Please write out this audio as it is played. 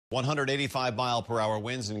185-mile-per-hour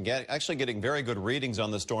winds and actually getting very good readings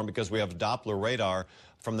on the storm because we have Doppler radar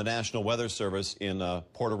from the National Weather Service in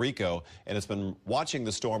Puerto Rico, and it's been watching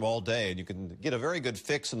the storm all day, and you can get a very good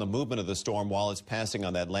fix in the movement of the storm while it's passing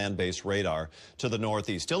on that land-based radar to the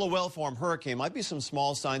northeast. Still a well-formed hurricane. Might be some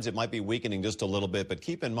small signs it might be weakening just a little bit, but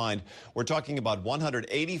keep in mind we're talking about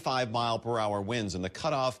 185-mile-per-hour winds, and the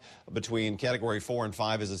cutoff between Category 4 and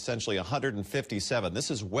 5 is essentially 157.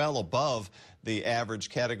 This is well above the average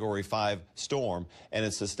Category 5 storm, and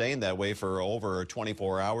it's sustained that way for over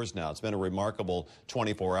 24 hours now. It's been a remarkable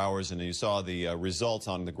 24 hours, and you saw the results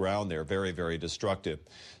on the ground there. Very, very destructive.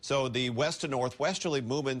 So the west to northwesterly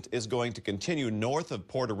movement is going to continue north of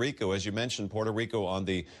Puerto Rico. As you mentioned, Puerto Rico on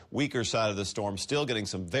the weaker side of the storm, still getting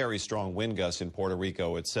some very strong wind gusts in Puerto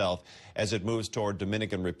Rico itself as it moves toward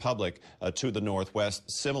Dominican Republic to the northwest.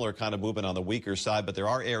 Similar kind of movement on the weaker side, but there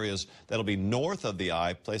are areas that'll be north of the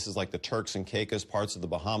eye, places like the Turks and Caicos, parts of the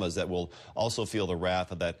Bahamas, that will also feel the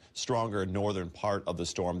wrath of that stronger northern part of the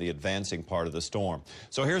storm, the advancing part of the storm.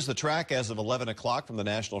 So here's the track as of 11 o'clock from the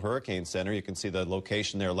National Hurricane Center. You can see the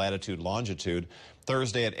location there, latitude, longitude.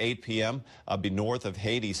 Thursday at 8 p.m. Be north of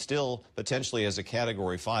Haiti, still potentially as a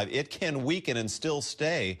Category 5. It can weaken and still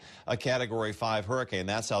stay a Category 5 hurricane.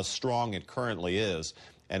 That's how strong it currently is.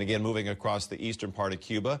 And again, moving across the eastern part of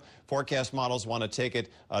Cuba. Forecast models want to take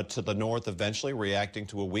it to the north eventually, reacting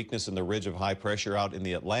to a weakness in the ridge of high pressure out in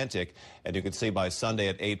the Atlantic. And you can see by Sunday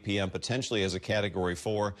at 8 p.m. potentially as a Category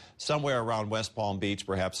 4, somewhere around West Palm Beach,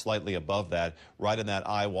 perhaps slightly above that, right in that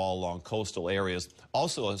eye wall along coastal areas.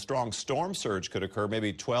 Also, a strong storm surge could occur,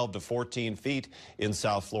 maybe 12 to 14 feet in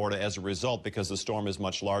South Florida as a result, because the storm is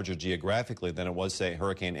much larger geographically than it was, say,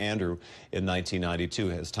 Hurricane Andrew in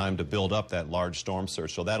 1992. It has time to build up that large storm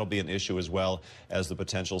surge. So that'll be an issue as well as the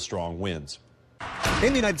potential strong winds.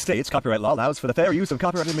 In the United States, copyright law allows for the fair use of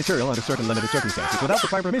copyrighted material under certain limited circumstances without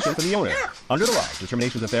requiring permission from the owner. Under the law,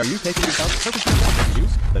 determinations of fair use take into account the purpose of the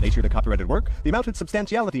use, the nature of the copyrighted work, the amount and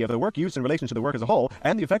substantiality of the work used in relation to the work as a whole,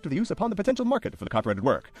 and the effect of the use upon the potential market for the copyrighted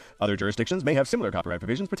work. Other jurisdictions may have similar copyright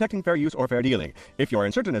provisions protecting fair use or fair dealing. If you are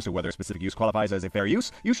uncertain as to whether a specific use qualifies as a fair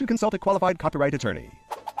use, you should consult a qualified copyright attorney.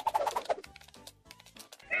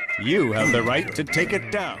 You have the right to take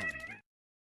it down.